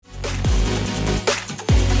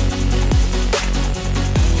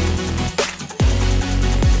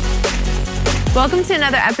Welcome to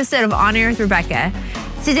another episode of On Air with Rebecca.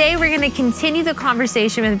 Today, we're going to continue the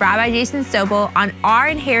conversation with Rabbi Jason Sobel on our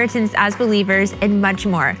inheritance as believers and much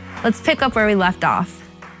more. Let's pick up where we left off.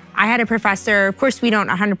 I had a professor, of course, we don't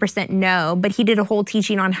 100% know, but he did a whole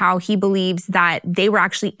teaching on how he believes that they were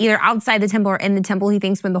actually either outside the temple or in the temple, he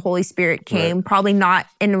thinks, when the Holy Spirit came, probably not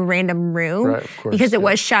in a random room, because it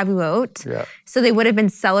was Shavuot. Yeah. So they would have been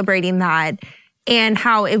celebrating that, and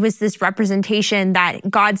how it was this representation that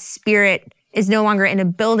God's Spirit is no longer in a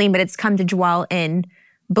building, but it's come to dwell in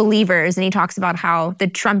believers. And he talks about how the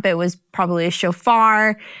trumpet was probably a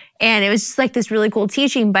shofar. And it was just like this really cool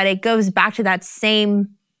teaching, but it goes back to that same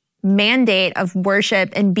mandate of worship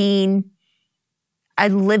and being a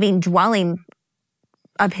living dwelling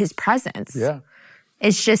of his presence. Yeah.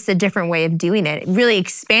 It's just a different way of doing it, really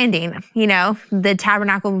expanding, the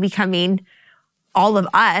tabernacle becoming all of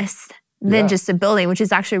us than just a building, which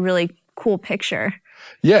is actually a really cool picture.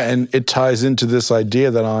 Yeah, and it ties into this idea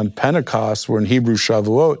that on Pentecost, or in Hebrew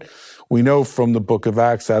Shavuot, we know from the book of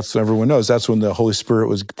Acts, everyone knows, that's when the Holy Spirit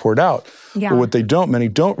was poured out. Yeah. But what many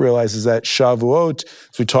don't realize is that Shavuot,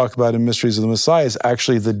 as we talk about in Mysteries of the Messiah, is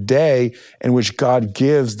actually the day in which God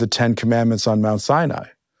gives the 10 Commandments on Mount Sinai.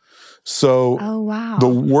 So the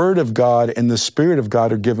Word of God and the Spirit of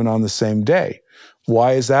God are given on the same day.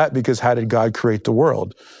 Why is that? Because how did God create the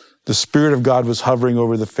world? The Spirit of God was hovering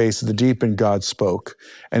over the face of the deep, and God spoke.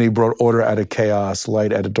 And he brought order out of chaos,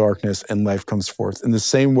 light out of darkness, and life comes forth. In the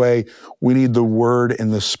same way, we need the Word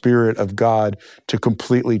and the Spirit of God to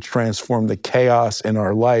completely transform the chaos in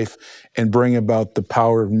our life and bring about the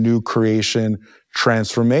power of new creation,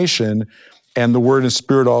 transformation. And the Word and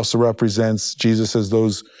Spirit also represents Jesus as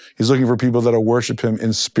those, he's looking for people that will worship him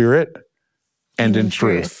in spirit and in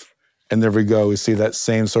truth. And there we go. We see that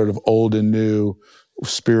same sort of old and new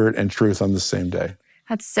Spirit and truth on the same day.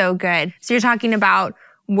 That's so good. So you're talking about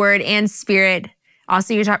Word and Spirit.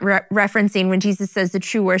 Also, you're referencing when Jesus says the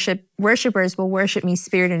true worshipers will worship me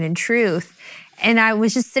spirit and in truth. And I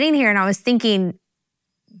was just sitting here and I was thinking,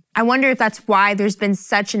 I wonder if that's why there's been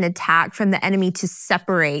such an attack from the enemy to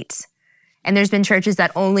separate. And there's been churches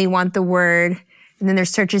that only want the Word, and then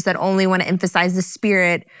there's churches that only want to emphasize the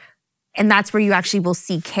Spirit. And that's where you actually will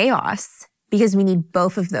see chaos, because we need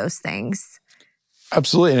both of those things.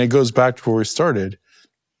 Absolutely, and it goes back to where we started.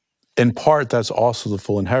 In part, that's also the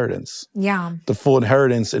full inheritance. Yeah. The full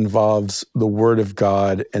inheritance involves the Word of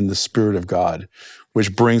God and the Spirit of God,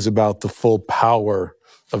 which brings about the full power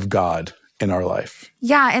of God in our life.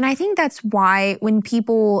 Yeah, and I think that's why when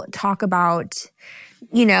people talk about,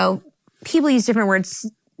 people use different words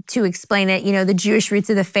to explain it, the Jewish roots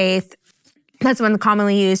of the faith, that's one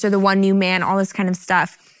commonly used, or the one new man, all this kind of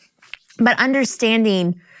stuff. But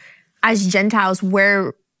understanding as Gentiles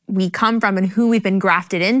where we come from and who we've been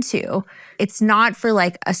grafted into. It's not for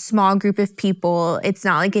like a small group of people. It's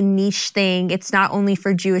not like a niche thing. It's not only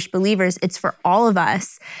for Jewish believers. It's for all of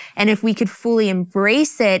us. And if we could fully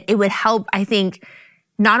embrace it, it would help, I think,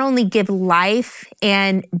 not only give life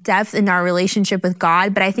and depth in our relationship with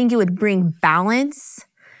God, but I think it would bring balance,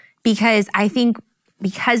 because I think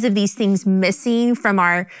because of these things missing from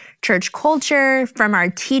our church culture, from our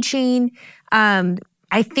teaching,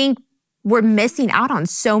 I think we're missing out on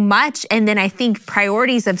so much. And then I think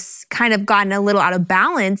priorities have kind of gotten a little out of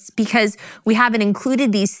balance because we haven't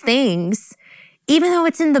included these things, even though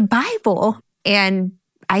it's in the Bible. And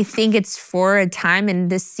I think it's for a time in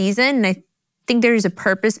this season. And I think there's a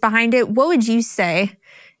purpose behind it. What would you say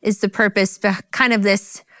is the purpose for kind of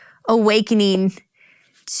this awakening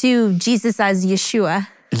to Jesus as Yeshua?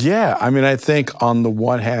 Yeah, I think on the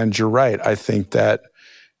one hand, you're right. I think that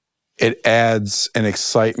it adds an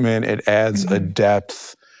excitement, it adds a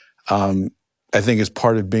depth. I think as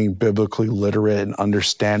part of being biblically literate and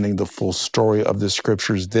understanding the full story of the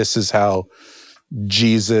scriptures, this is how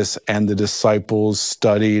Jesus and the disciples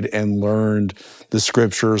studied and learned the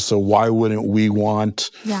scriptures. So why wouldn't we want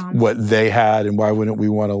what they had, and why wouldn't we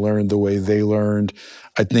want to learn the way they learned?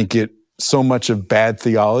 I think so much of bad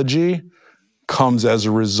theology comes as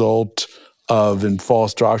a result of, and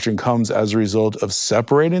false doctrine comes as a result of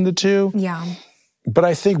separating the two. Yeah. But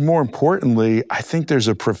I think more importantly, I think there's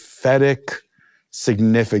a prophetic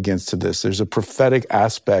significance to this. There's a prophetic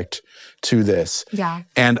aspect to this. Yeah.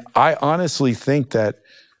 And I honestly think that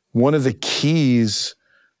one of the keys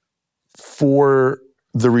for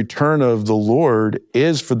the return of the Lord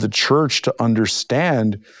is for the church to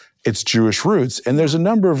understand its Jewish roots. And there's a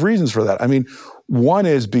number of reasons for that. One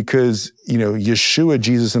is because, Yeshua,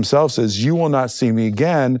 Jesus himself says, you will not see me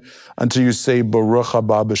again until you say, Baruch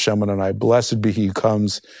haba b'shem Adonai, blessed be he who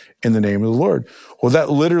comes in the name of the Lord. Well, that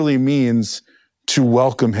literally means to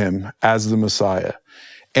welcome him as the Messiah.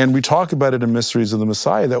 And we talk about it in Mysteries of the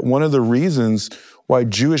Messiah, that one of the reasons why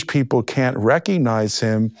Jewish people can't recognize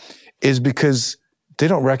him is because they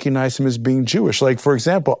don't recognize him as being Jewish. Like, for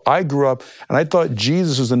example, I grew up and I thought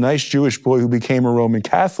Jesus was a nice Jewish boy who became a Roman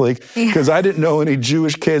Catholic because I didn't know any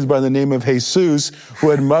Jewish kids by the name of Jesus who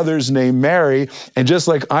had mothers named Mary. And just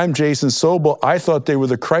like I'm Jason Sobel, I thought they were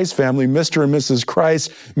the Christ family, Mr. and Mrs.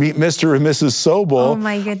 Christ, meet Mr. and Mrs. Sobel. Oh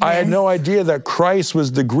my goodness. I had no idea that Christ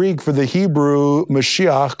was the Greek for the Hebrew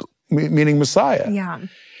Mashiach, meaning Messiah. Yeah.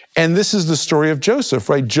 And this is the story of Joseph,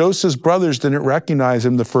 right? Joseph's brothers didn't recognize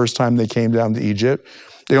him the first time they came down to Egypt.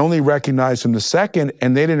 They only recognized him the second,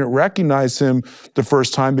 and they didn't recognize him the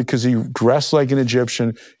first time because he dressed like an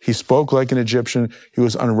Egyptian, he spoke like an Egyptian, he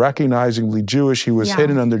was unrecognizably Jewish, he was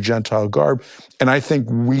hidden under Gentile garb. And I think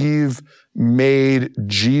we've made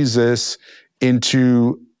Jesus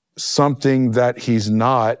into something that he's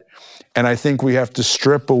not. And I think we have to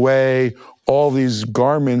strip away all these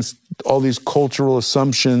garments, all these cultural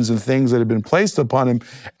assumptions and things that have been placed upon him.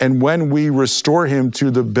 And when we restore him to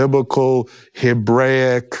the biblical,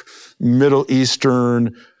 Hebraic, Middle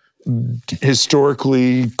Eastern,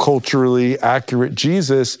 historically, culturally accurate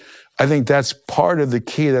Jesus, I think that's part of the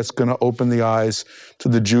key that's going to open the eyes to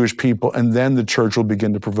the Jewish people. And then the church will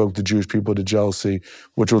begin to provoke the Jewish people to jealousy,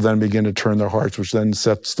 which will then begin to turn their hearts, which then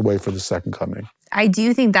sets the way for the second coming. I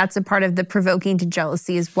do think that's a part of the provoking to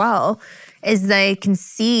jealousy as well, is they can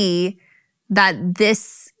see that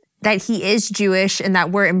he is Jewish and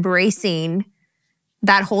that we're embracing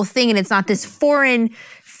that whole thing. And it's not this foreign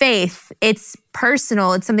faith. It's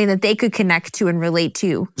personal. It's something that they could connect to and relate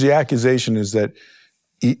to. The accusation is that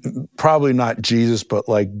probably not Jesus, but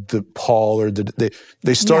like the Paul or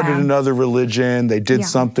they started another religion. They did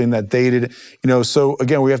something that they did, so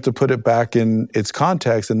again, we have to put it back in its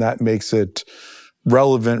context, and that makes it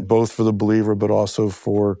relevant both for the believer, but also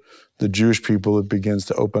for the Jewish people. It begins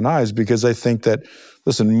to open eyes, because I think that,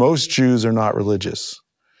 listen, most Jews are not religious.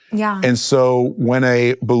 Yeah. And so when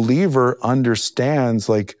a believer understands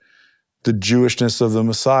like the Jewishness of the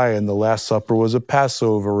Messiah, and the Last Supper was a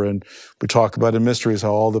Passover, and we talk about in Mysteries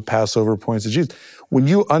how all the Passover points to Jesus. When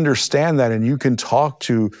you understand that and you can talk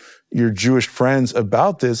to your Jewish friends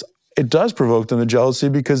about this, it does provoke them to jealousy,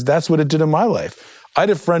 because that's what it did in my life. I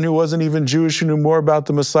had a friend who wasn't even Jewish who knew more about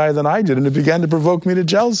the Messiah than I did, and it began to provoke me to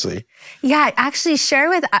jealousy. Yeah, actually share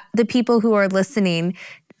with the people who are listening,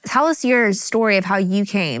 tell us your story of how you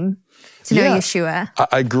came to know Yeshua.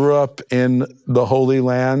 I grew up in the Holy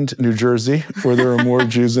Land, New Jersey, where there are more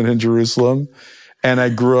Jews than in Jerusalem. And I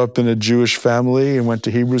grew up in a Jewish family and went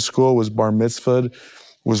to Hebrew school, was bar mitzvahed,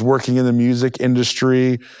 was working in the music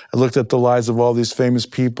industry. I looked at the lives of all these famous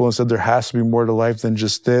people and said, there has to be more to life than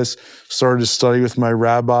just this. Started to study with my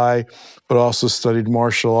rabbi, but also studied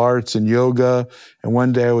martial arts and yoga. And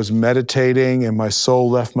one day I was meditating and my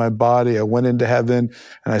soul left my body. I went into heaven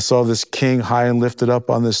and I saw this king high and lifted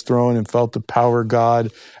up on this throne and felt the power of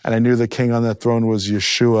God. And I knew the king on that throne was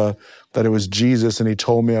Yeshua, that it was Jesus. And he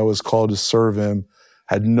told me I was called to serve him.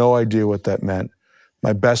 I had no idea what that meant.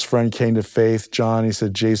 My best friend came to faith, John. He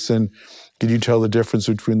said, Jason, could you tell the difference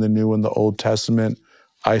between the New and the Old Testament?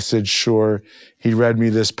 I said, sure. He read me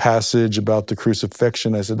this passage about the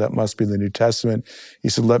crucifixion. I said, that must be the New Testament. He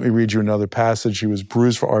said, let me read you another passage. He was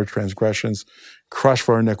bruised for our transgressions, crushed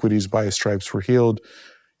for our iniquities, by his stripes we're healed.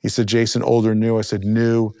 He said, Jason, old or new? I said,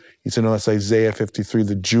 new. He said, no, that's Isaiah 53,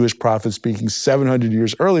 the Jewish prophet speaking 700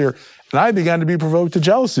 years earlier. And I began to be provoked to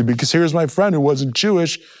jealousy, because here's my friend who wasn't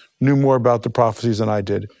Jewish, knew more about the prophecies than I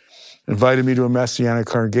did. Invited me to a Messianic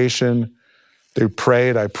congregation. They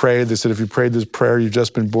prayed, I prayed. They said, if you prayed this prayer, you've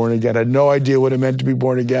just been born again. I had no idea what it meant to be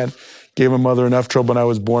born again. Gave my mother enough trouble when I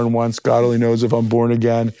was born once. God only knows if I'm born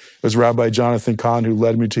again. It was Rabbi Jonathan Kahn who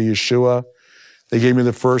led me to Yeshua. They gave me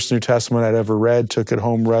the first New Testament I'd ever read, took it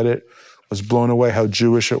home, read it, was blown away how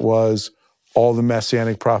Jewish it was, all the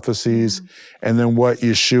Messianic prophecies. And then what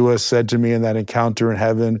Yeshua said to me in that encounter in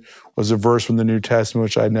heaven was a verse from the New Testament,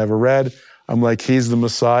 which I'd never read. I'm like, he's the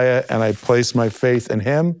Messiah, and I placed my faith in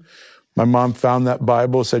him. My mom found that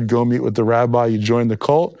Bible, said, go meet with the rabbi, you join the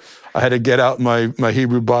cult. I had to get out my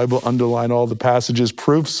Hebrew Bible, underline all the passages,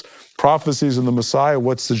 proofs, prophecies of the Messiah,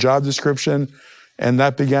 what's the job description? And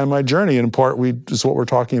that began my journey. And in part, is what we're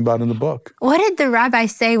talking about in the book. What did the rabbi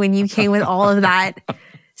say when you came with all of that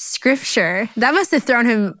scripture? That must have thrown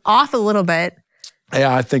him off a little bit.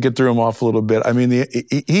 Yeah, I think it threw him off a little bit. I mean,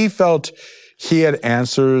 he felt he had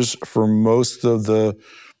answers for most of the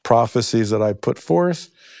prophecies that I put forth.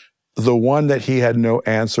 The one that he had no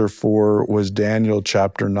answer for was Daniel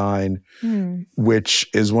chapter 9, which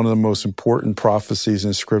is one of the most important prophecies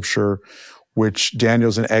in Scripture, which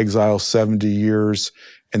Daniel's in exile 70 years,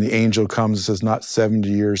 and the angel comes and says, not 70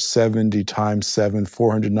 years, 70 times 7,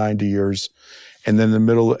 490 years. And then in the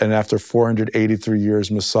middle, and after 483 years,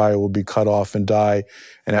 Messiah will be cut off and die.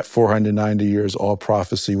 And at 490 years, all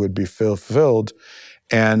prophecy would be fulfilled.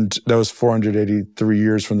 And that was 483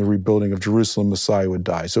 years from the rebuilding of Jerusalem, Messiah would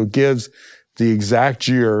die. So it gives the exact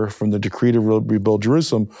year from the decree to rebuild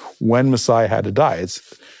Jerusalem when Messiah had to die. He's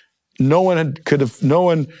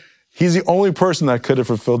the only person that could have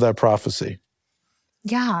fulfilled that prophecy.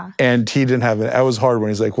 Yeah. And he didn't have it. That was hard when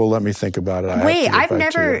he's like, well, let me think about it. Wait, I've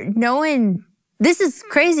never known. This is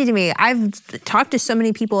crazy to me. I've talked to so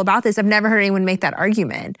many people about this. I've never heard anyone make that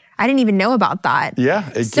argument. I didn't even know about that. Yeah.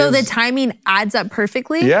 The timing adds up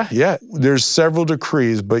perfectly? Yeah. There's several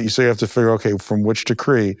decrees, but you have to figure, okay, from which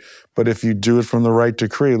decree? But if you do it from the right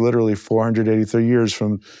decree, literally 483 years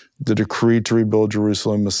from the decree to rebuild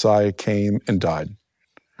Jerusalem, Messiah came and died.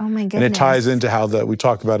 Oh my goodness. And it ties into how we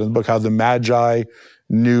talk about in the book, how the Magi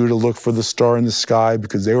knew to look for the star in the sky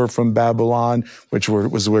because they were from Babylon, which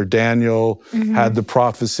was where Daniel had the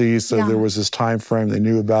prophecy. So there was this time frame, they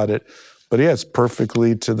knew about it. But yeah, it's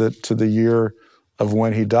perfectly to the year of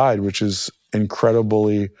when he died, which is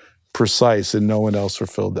incredibly precise, and no one else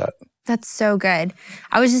fulfilled that. That's so good.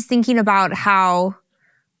 I was just thinking about how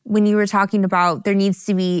when you were talking about there needs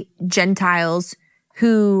to be Gentiles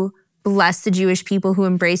who bless the Jewish people, who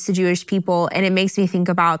embrace the Jewish people. And it makes me think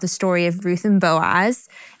about the story of Ruth and Boaz.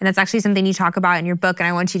 And that's actually something you talk about in your book, and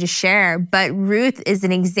I want you to share. But Ruth is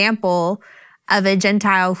an example of a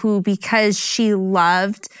Gentile who, because she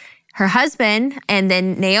loved her husband, and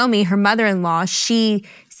then Naomi, her mother-in-law, she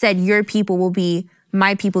said, your people will be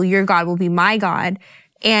my people, your God will be my God.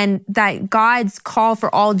 And that God's call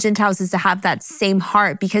for all Gentiles is to have that same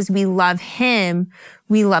heart because we love him.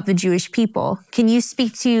 We love the Jewish people. Can you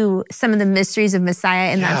speak to some of the mysteries of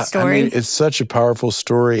Messiah in that story? I mean, it's such a powerful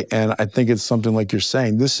story. And I think it's something like you're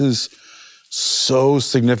saying. This is so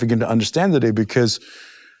significant to understand today because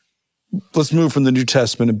let's move from the New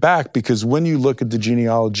Testament and back, because when you look at the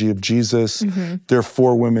genealogy of Jesus, there are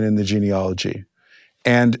 4 women in the genealogy.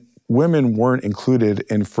 And women weren't included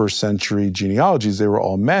in first century genealogies. They were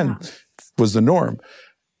all men, was the norm.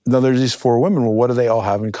 Now there's these 4 women. Well, what do they all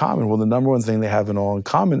have in common? Well, the number one thing they have in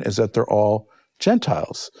common is that they're all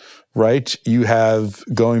Gentiles, right? You have,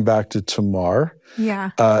 going back to Tamar,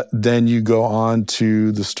 then you go on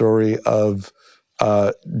to the story of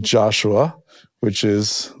Joshua, which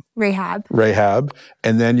is Rahab,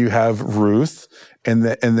 and then you have Ruth, and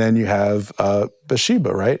then you have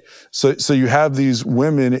Bathsheba, right? So you have these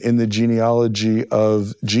women in the genealogy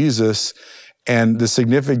of Jesus, and the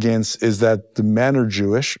significance is that the men are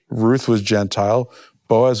Jewish. Ruth was Gentile.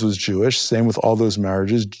 Boaz was Jewish. Same with all those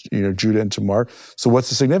marriages, Judah and Tamar. So what's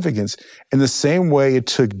the significance? In the same way it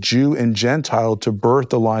took Jew and Gentile to birth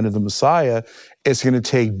the line of the Messiah, it's going to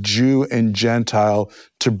take Jew and Gentile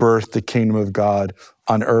to birth the kingdom of God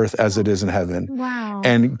on earth as it is in heaven. Wow.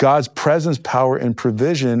 And God's presence, power, and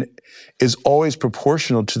provision is always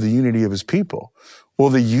proportional to the unity of his people. Well,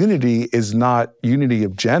 the unity is not unity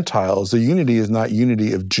of Gentiles. The unity is not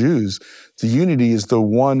unity of Jews. The unity is the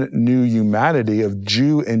one new humanity of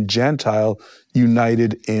Jew and Gentile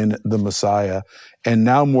united in the Messiah. And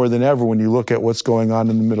now more than ever, when you look at what's going on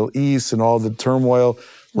in the Middle East and all the turmoil,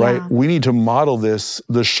 right? We need to model this,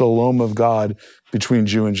 the shalom of God between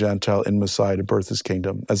Jew and Gentile in Messiah to birth his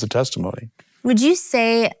kingdom as a testimony. Would you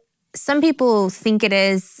say some people think it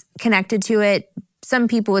is connected to it? Some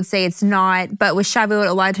people would say it's not, but with Shavuot,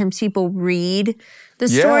 a lot of times people read the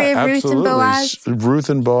story of Ruth and Boaz. Ruth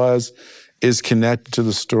and Boaz is connected to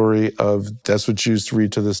the story of, that's what Jews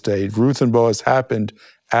read to this day. Ruth and Boaz happened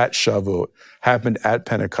at Shavuot, happened at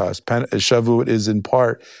Pentecost. Shavuot is in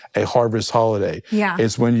part a harvest holiday. Yeah.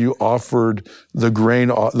 It's when you offered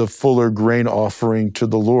the fuller grain offering to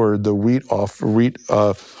the Lord, the wheat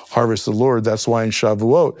harvest of the Lord. That's why in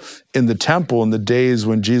Shavuot, in the temple, in the days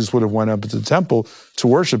when Jesus would have went up to the temple to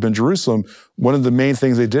worship in Jerusalem, one of the main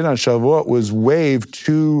things they did on Shavuot was wave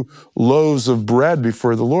 2 loaves of bread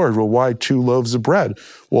before the Lord. Well, why 2 loaves of bread?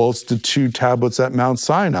 Well, it's the 2 tablets at Mount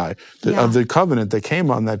Sinai of the covenant that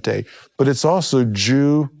came on that day. But it's also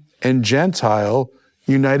Jew and Gentile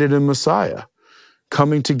united in Messiah,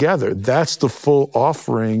 coming together. That's the full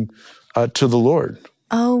offering to the Lord.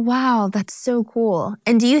 Oh, wow. That's so cool.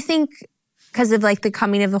 And do you think, because of like the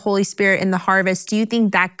coming of the Holy Spirit and the harvest, do you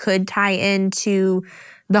think that could tie into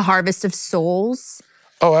the harvest of souls?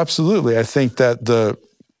 Oh, absolutely. I think that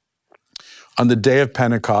on the day of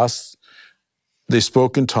Pentecost, They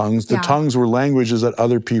spoke in tongues. The tongues were languages that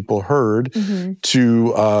other people heard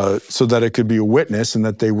so that it could be a witness and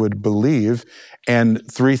that they would believe. And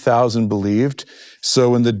 3,000 believed.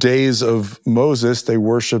 So in the days of Moses, they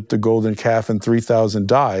worshiped the golden calf and 3,000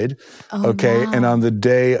 died. Wow. And on the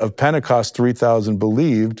day of Pentecost, 3,000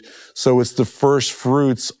 believed. So it's the first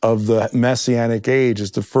fruits of the Messianic age. It's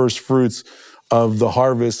the first fruits of the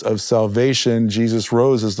harvest of salvation. Jesus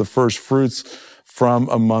rose as the first fruits from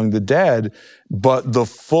among the dead, but the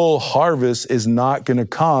full harvest is not going to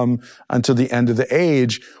come until the end of the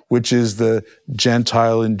age, which is the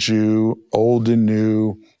Gentile and Jew, old and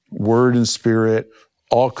new, word and spirit,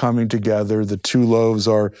 all coming together. The two loaves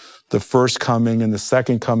are the first coming and the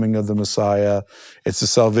second coming of the Messiah. It's the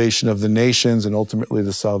salvation of the nations and ultimately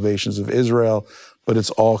the salvations of Israel, but it's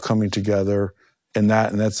all coming together in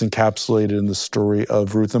that, and that's encapsulated in the story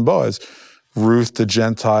of Ruth and Boaz. Ruth, the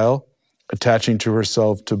Gentile, attaching to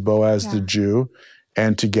herself to Boaz, the Jew,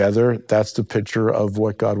 and together, that's the picture of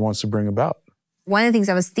what God wants to bring about. One of the things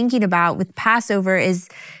I was thinking about with Passover is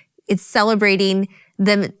it's celebrating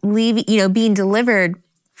them leaving, being delivered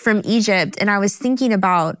from Egypt. And I was thinking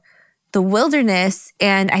about the wilderness.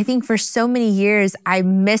 And I think for so many years, I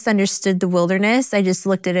misunderstood the wilderness. I just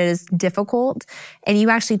looked at it as difficult. And you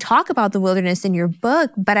actually talk about the wilderness in your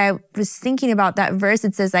book, but I was thinking about that verse.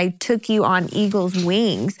 It says, I took you on eagle's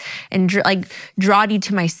wings and drawed you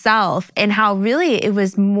to myself, and how really it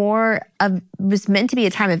was was meant to be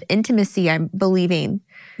a time of intimacy, I'm believing.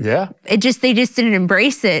 Yeah. They just didn't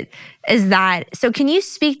embrace it as that. So can you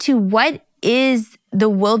speak to what is the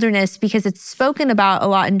wilderness, because it's spoken about a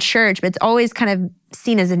lot in church, but it's always kind of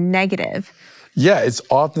seen as a negative? Yeah, it's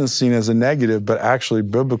often seen as a negative, but actually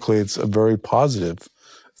biblically it's a very positive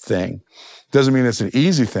thing. Doesn't mean it's an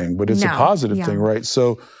easy thing, but it's a positive thing, right?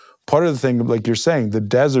 So part of the thing, like you're saying, the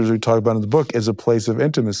desert we talk about in the book is a place of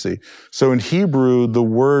intimacy. So in Hebrew, the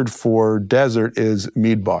word for desert is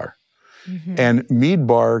midbar. And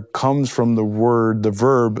midbar comes from the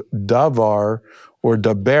verb davar or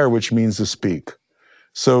daber, which means to speak.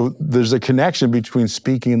 So there's a connection between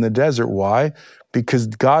speaking in the desert. Why? Because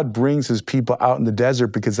God brings his people out in the desert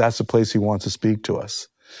because that's the place he wants to speak to us.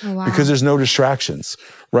 Oh, wow. Because there's no distractions,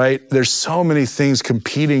 right? There's so many things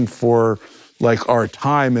competing for our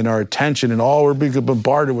time and our attention, and we're being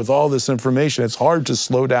bombarded with all this information. It's hard to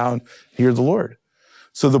slow down, hear the Lord.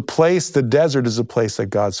 So the desert is a place that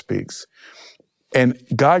God speaks. And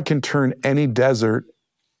God can turn any desert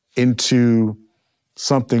into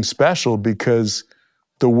something special because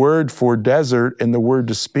the word for desert and the word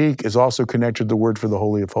to speak is also connected to the word for the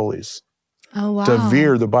Holy of Holies. Oh, wow.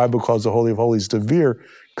 Davir, the Bible calls the Holy of Holies Davir,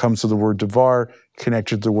 comes to the word Davar,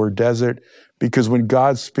 connected to the word desert, because when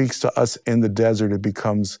God speaks to us in the desert, it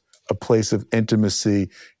becomes a place of intimacy.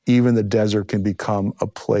 Even the desert can become a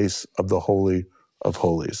place of the Holy of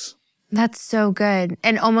Holies. That's so good.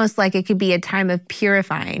 And almost like it could be a time of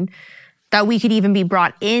purifying, that we could even be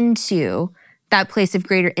brought into that place of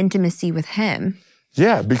greater intimacy with him.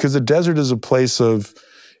 Yeah, because the desert is a place of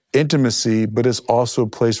intimacy, but it's also a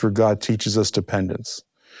place where God teaches us dependence,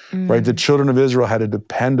 right? The children of Israel had to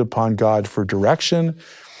depend upon God for direction.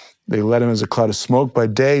 They led him as a cloud of smoke by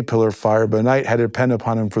day, pillar of fire by night, had to depend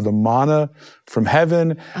upon him for the manna from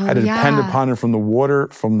heaven, had to depend upon him from the water,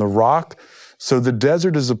 from the rock. So the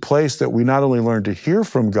desert is a place that we not only learn to hear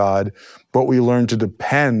from God, but we learn to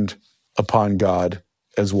depend upon God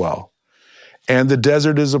as well. And the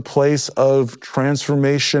desert is a place of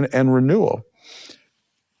transformation and renewal.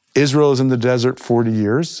 Israel is in the desert 40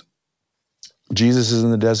 years. Jesus is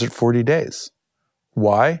in the desert 40 days.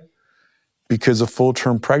 Why? Because a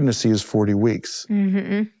full-term pregnancy is 40 weeks.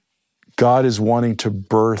 God is wanting to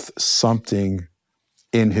birth something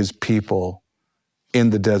in his people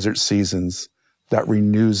in the desert seasons that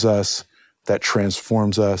renews us, that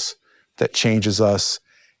transforms us, that changes us.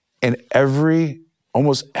 And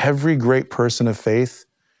almost every great person of faith,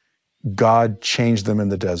 God changed them in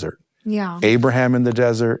the desert. Yeah. Abraham in the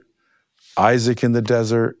desert, Isaac in the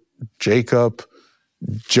desert, Jacob,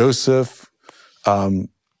 Joseph,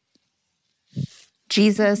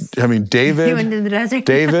 Jesus. David. He went in the desert.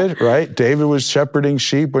 David, right? David was shepherding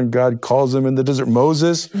sheep when God calls him in the desert.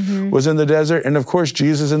 Moses was in the desert. And of course,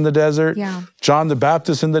 Jesus in the desert. Yeah. John the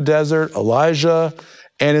Baptist in the desert. Elijah.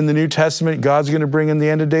 And in the New Testament, God's going to bring in the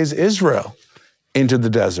end of days Israel into the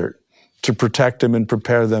desert to protect them and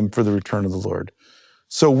prepare them for the return of the Lord.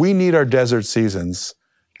 So we need our desert seasons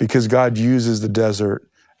because God uses the desert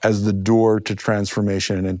as the door to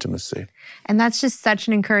transformation and intimacy. And that's just such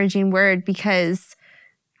an encouraging word, because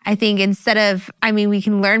I think we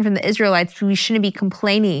can learn from the Israelites, we shouldn't be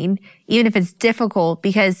complaining even if it's difficult,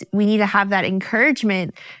 because we need to have that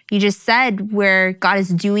encouragement. You just said where God is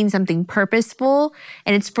doing something purposeful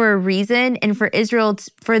and it's for a reason. And for Israel,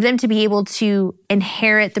 for them to be able to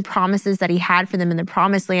inherit the promises that he had for them in the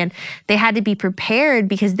promised land, they had to be prepared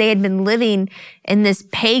because they had been living in this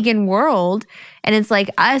pagan world. And it's like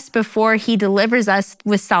us, before he delivers us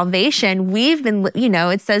with salvation, we've been,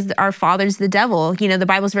 it says our father's the devil. The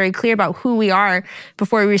Bible's very clear about who we are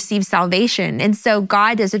before we receive salvation. And so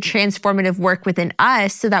God does a transformative work within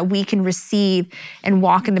us so that we can receive and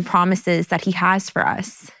walk in the promises that he has for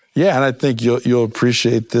us. Yeah, and I think you'll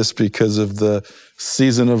appreciate this because of the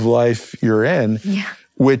season of life you're in,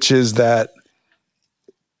 which is that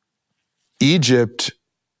Egypt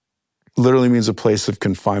literally means a place of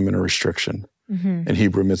confinement or restriction. In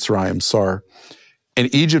Hebrew, Mitzrayim, Sar.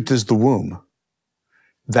 And Egypt is the womb.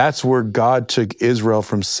 That's where God took Israel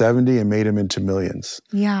from 70 and made him into millions.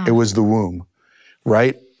 Yeah. It was the womb,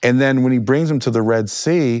 right? And then when he brings them to the Red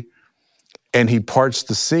Sea and he parts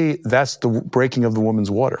the sea, that's the breaking of the woman's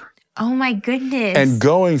water. Oh my goodness. And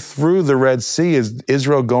going through the Red Sea is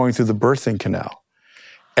Israel going through the birthing canal.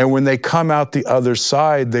 And when they come out the other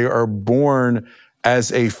side, they are born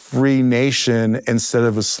as a free nation instead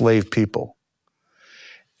of a slave people.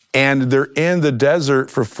 And they're in the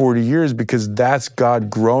desert for 40 years because that's God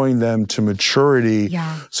growing them to maturity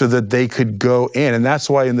so that they could go in. And that's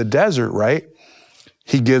why in the desert, right?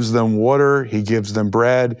 He gives them water, he gives them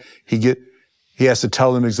bread, he has to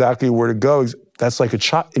tell them exactly where to go. That's like a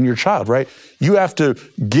child in your child, right? You have to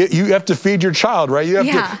feed your child, right? You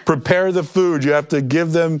have to prepare the food. You have to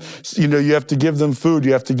give them, you have to give them food.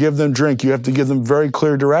 You have to give them drink. You have to give them very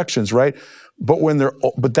clear directions, right?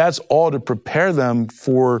 But that's all to prepare them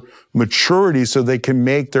for maturity so they can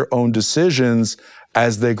make their own decisions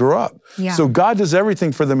as they grow up. Yeah. So God does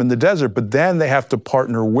everything for them in the desert, but then they have to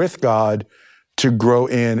partner with God to grow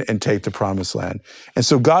in and take the promised land. And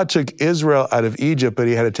so God took Israel out of Egypt, but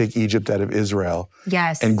he had to take Egypt out of Israel.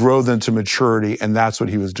 Yes. And grow them to maturity. And that's what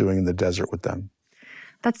he was doing in the desert with them.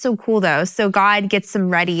 That's so cool though. So God gets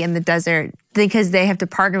them ready in the desert because they have to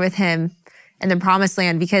partner with him in the promised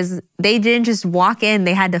land because they didn't just walk in,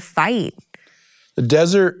 they had to fight. The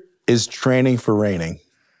desert is training for reigning.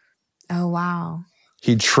 Oh, wow.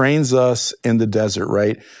 He trains us in the desert,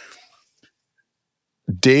 right?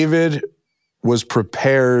 David was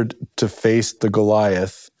prepared to face the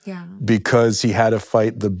Goliath because he had to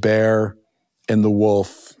fight the bear and the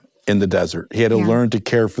wolf in the desert. He had to learn to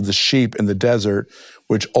care for the sheep in the desert,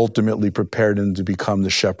 which ultimately prepared him to become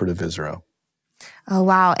the shepherd of Israel. Oh,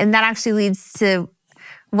 wow. And that actually leads to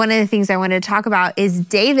one of the things I wanted to talk about is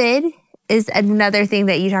David is another thing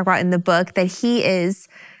that you talk about in the book, that he is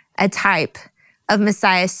a type of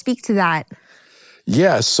Messiah. Speak to that.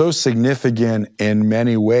 Yeah, so significant in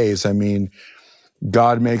many ways. I mean,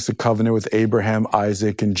 God makes a covenant with Abraham,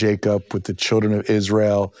 Isaac, and Jacob with the children of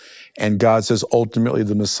Israel. And God says ultimately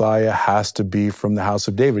the Messiah has to be from the house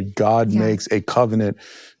of David. God makes a covenant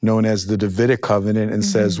known as the Davidic covenant and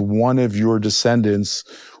says one of your descendants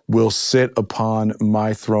will sit upon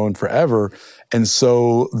my throne forever. And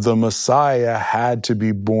so the Messiah had to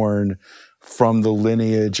be born from the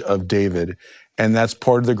lineage of David. And that's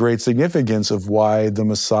part of the great significance of why the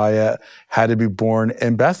Messiah had to be born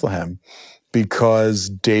in Bethlehem, because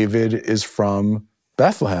David is from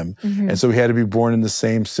Bethlehem. And so he had to be born in the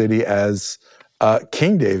same city as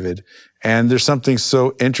King David. And there's something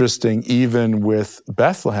so interesting even with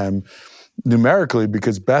Bethlehem numerically,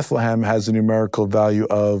 because Bethlehem has a numerical value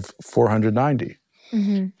of 490.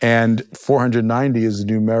 And 490 is a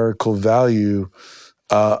numerical value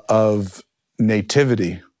of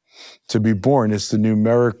nativity, to be born. It's the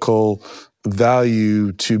numerical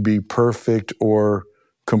value to be perfect or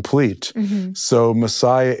complete. So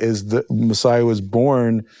Messiah was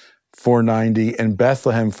born 490 and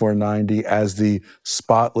Bethlehem 490 as the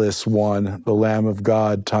spotless one, the Lamb of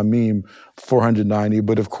God, Tamim 490.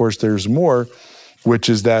 But of course there's more, which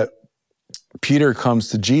is that Peter comes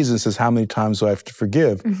to Jesus and says, how many times do I have to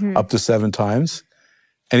forgive? Up to 7 times.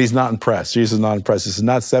 And he's not impressed. Jesus is not impressed. He says,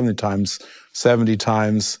 not 70 times, 70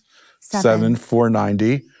 times 7,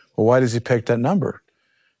 490. Well, why does he pick that number?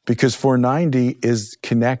 Because 490 is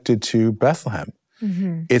connected to Bethlehem.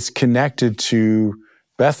 It's connected to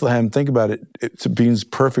Bethlehem. Think about it. It means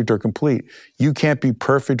perfect or complete. You can't be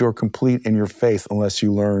perfect or complete in your faith unless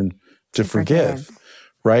you learn to forgive,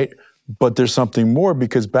 right? But there's something more,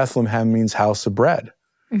 because Bethlehem means house of bread.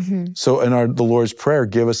 So in the Lord's Prayer,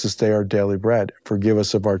 give us this day our daily bread. Forgive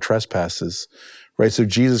us of our trespasses, right? So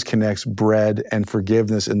Jesus connects bread and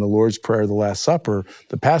forgiveness in the Lord's Prayer, the Last Supper,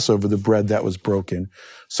 the Passover, the bread that was broken.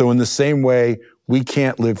 So in the same way, we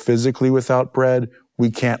can't live physically without bread.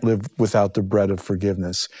 we can't live without the bread of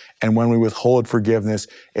forgiveness. And when we withhold forgiveness,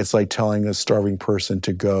 it's like telling a starving person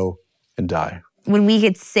to go and die. When we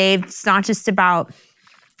get saved, it's not just about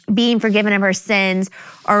being forgiven of our sins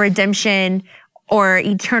or redemption or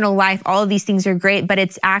eternal life. All of these things are great, but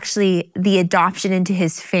it's actually the adoption into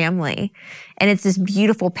his family. And it's this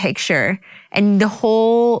beautiful picture. And the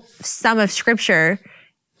whole sum of scripture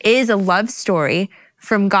is a love story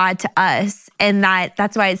from God to us. And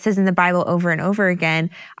that's why it says in the Bible over and over again,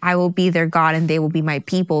 I will be their God and they will be my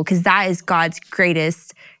people, because that is God's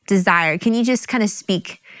greatest desire. Can you just kind of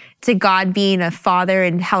speak to God being a father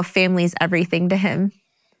and how family is everything to him?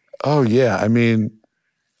 Oh, yeah. I mean,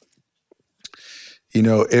 you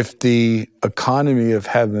know, if the economy of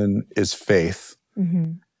heaven is faith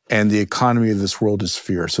and the economy of this world is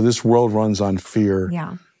fear. So this world runs on fear.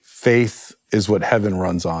 Yeah. Faith is what heaven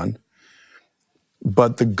runs on.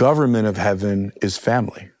 But the government of heaven is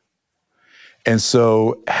family. And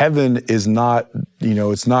so heaven is not, you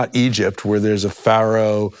know, it's not Egypt where there's a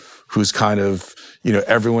Pharaoh who's kind of, you know,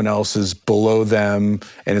 everyone else is below them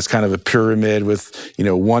and it's kind of a pyramid with, you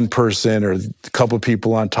know, one person or a couple of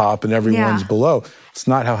people on top and everyone's below. It's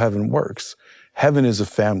not how heaven works. Heaven is a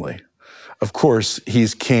family. Of course,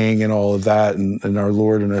 he's king and all of that and our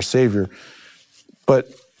Lord and our Savior, but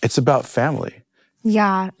it's about family.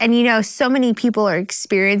 Yeah. And, you know, so many people are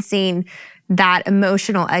experiencing that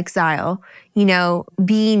emotional exile, you know,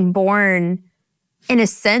 being born, in a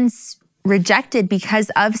sense, rejected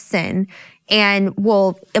because of sin. And,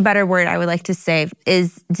 well, a better word I would like to say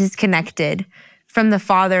is disconnected from the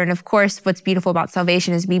Father. And of course, what's beautiful about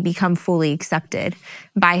salvation is we become fully accepted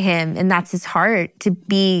by him. And that's his heart, to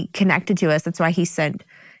be connected to us. That's why he sent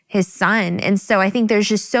his son. And so I think there's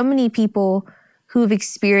just so many people who've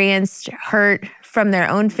experienced hurt from their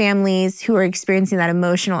own families, who are experiencing that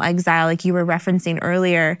emotional exile like you were referencing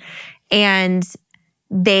earlier. And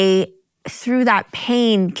they, through that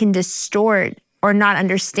pain, can distort or not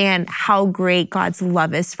understand how great God's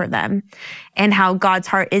love is for them and how God's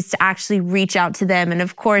heart is to actually reach out to them. And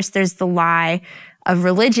of course, there's the lie of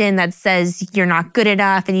religion that says you're not good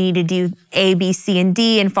enough and you need to do A, B, C, and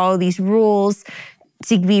D and follow these rules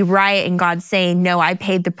to be right. And God's saying, no, I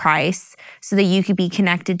paid the price so that you could be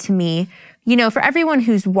connected to me. You know, for everyone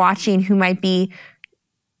who's watching who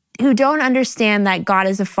don't understand that God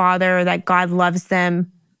is a father or that God loves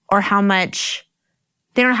them, or how much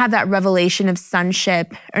they don't have that revelation of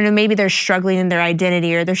sonship, or maybe they're struggling in their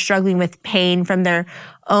identity, or they're struggling with pain from their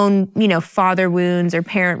own, you know, father wounds or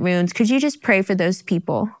parent wounds. Could you just pray for those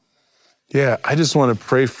people? Yeah, I just want to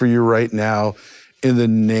pray for you right now in the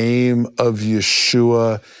name of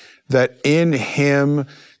Yeshua, that in him,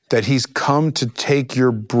 that he's come to take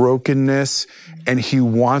your brokenness and he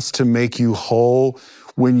wants to make you whole.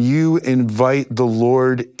 When you invite the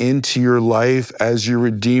Lord into your life as your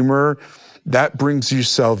Redeemer, that brings you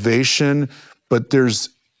salvation. But there's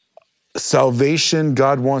salvation,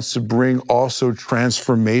 God wants to bring also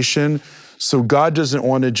transformation. So God doesn't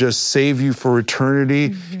want to just save you for eternity.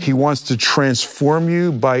 He wants to transform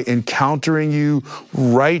you by encountering you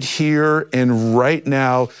right here and right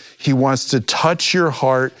now. He wants to touch your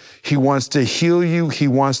heart. He wants to heal you. He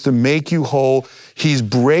wants to make you whole. He's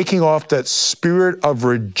breaking off that spirit of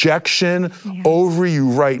rejection over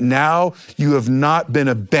you right now. You have not been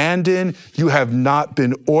abandoned. You have not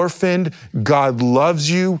been orphaned. God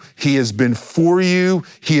loves you. He has been for you.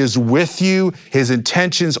 He is with you. His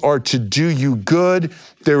intentions are to do you good.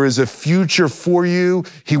 There is a future for you.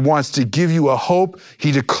 He wants to give you a hope.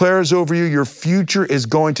 He declares over you, your future is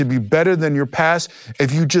going to be better than your past.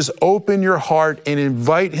 If you just open your heart and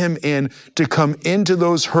invite him in to come into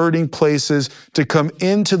those hurting places, to come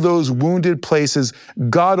into those wounded places,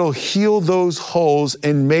 God will heal those holes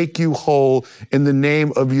and make you whole in the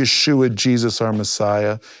name of Yeshua, Jesus, our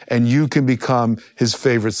Messiah. And you can become his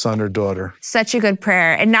favorite son or daughter. Such a good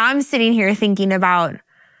prayer. And now I'm sitting here thinking about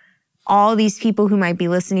all these people who might be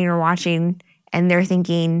listening or watching, and they're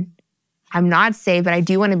thinking, I'm not saved, but I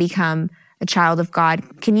do want to become a child of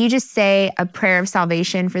God. Can you just say a prayer of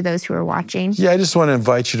salvation for those who are watching? Yeah, I just want to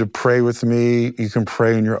invite you to pray with me. You can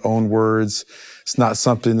pray in your own words. It's not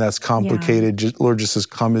something that's complicated. Lord just says,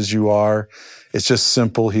 come as you are. It's just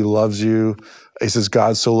simple. He loves you. He says,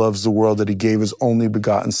 God so loves the world that he gave his only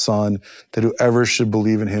begotten son, that whoever should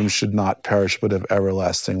believe in him should not perish, but have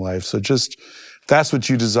everlasting life. So just, if that's what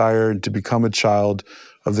you desire, and to become a child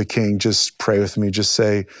of the King, just pray with me. Just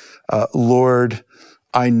say, Lord,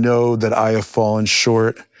 I know that I have fallen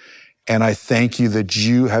short, and I thank you that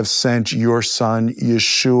you have sent your son,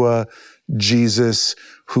 Yeshua, Jesus,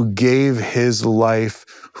 who gave his life,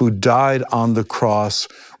 who died on the cross,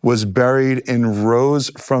 was buried and rose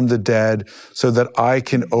from the dead so that I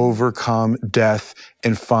can overcome death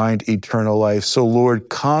and find eternal life. So Lord,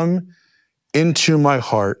 come into my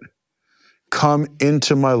heart. Come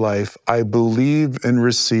into my life. I believe and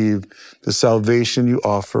receive the salvation you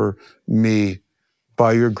offer me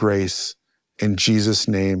by your grace. In Jesus'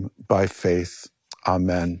 name, by faith.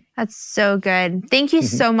 Amen. That's so good. Thank you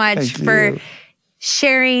so much for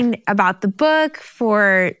sharing about the book,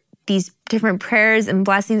 for these different prayers and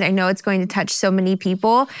blessings. I know it's going to touch so many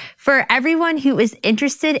people. For everyone who is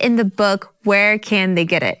interested in the book, where can they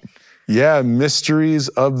get it? Yeah, Mysteries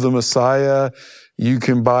of the Messiah. You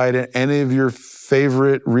can buy it at any of your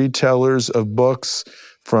favorite retailers of books,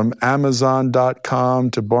 from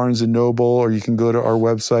Amazon.com to Barnes & Noble, or you can go to our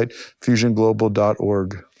website,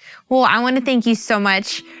 fusionglobal.org. Well, I want to thank you so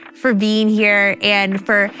much for being here and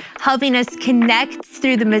for helping us connect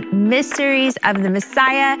through the mysteries of the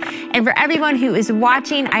Messiah. And for everyone who is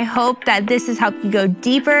watching, I hope that this has helped you go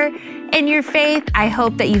deeper in your faith. I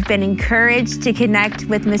hope that you've been encouraged to connect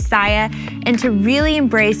with Messiah and to really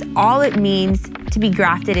embrace all it means to be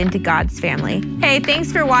grafted into God's family. Hey,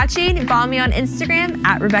 thanks for watching. Follow me on Instagram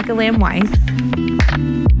at Rebecca Lamb Weiss.